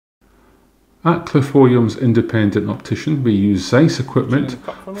At Cliff Williams Independent Optician, we use Zeiss equipment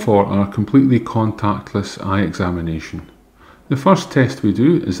for our completely contactless eye examination. The first test we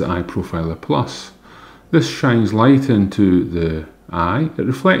do is the Eye Profiler Plus. This shines light into the eye, it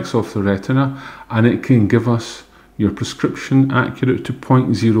reflects off the retina, and it can give us your prescription accurate to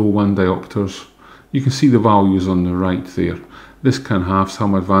 0.01 diopters. You can see the values on the right there. This can have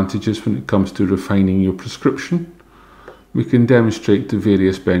some advantages when it comes to refining your prescription. We can demonstrate the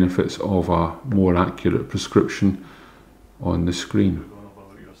various benefits of a more accurate prescription on the screen.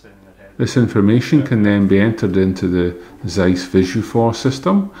 This information can then be entered into the Zeiss Visufor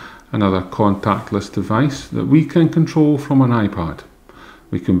system, another contactless device that we can control from an iPad.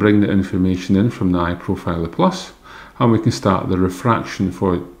 We can bring the information in from the Eye Profiler Plus, and we can start the refraction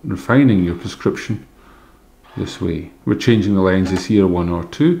for refining your prescription this way. We're changing the lenses here 1 or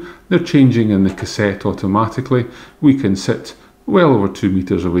 2. They're changing in the cassette automatically. We can sit well over 2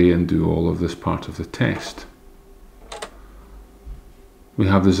 meters away and do all of this part of the test. We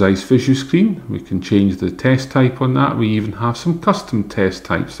have the Zeiss Visu screen. We can change the test type on that. We even have some custom test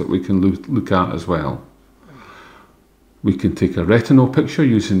types that we can look at as well. We can take a retinal picture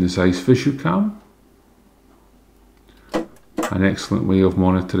using the Zeiss Visu Cam. An excellent way of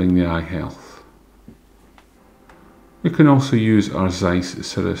monitoring the eye health. We can also use our Zeiss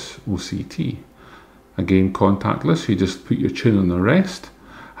Cirrus OCT. Again, contactless, you just put your chin on the rest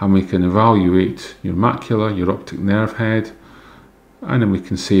and we can evaluate your macula, your optic nerve head, and then we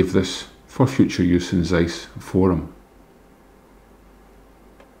can save this for future use in Zeiss Forum.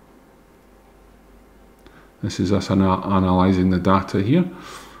 This is us analysing the data here.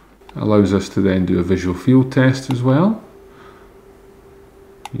 It allows us to then do a visual field test as well.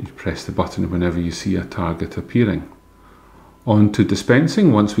 You press the button whenever you see a target appearing. On to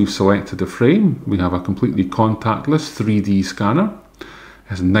dispensing. Once we've selected a frame, we have a completely contactless 3D scanner. It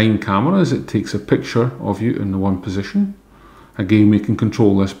has 9 cameras. It takes a picture of you in the one position. Again, we can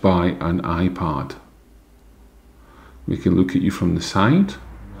control this by an iPad. We can look at you from the side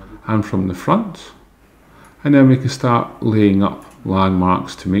and from the front, and then we can start laying up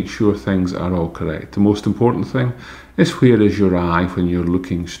landmarks to make sure things are all correct. The most important thing is where is your eye when you're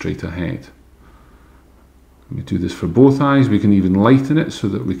looking straight ahead. We do this for both eyes. We can even lighten it so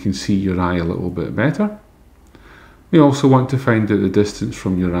that we can see your eye a little bit better. We also want to find out the distance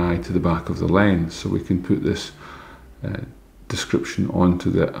from your eye to the back of the lens, so we can put this description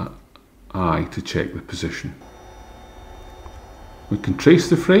onto the eye to check the position. We can trace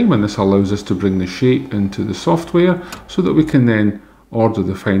the frame, and this allows us to bring the shape into the software so that we can then order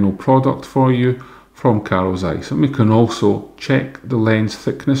the final product for you from Carl Zeiss. And we can also check the lens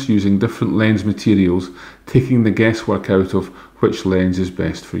thickness using different lens materials, taking the guesswork out of which lens is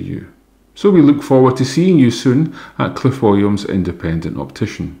best for you. So we look forward to seeing you soon at Cliff Williams Independent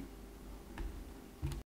Optician.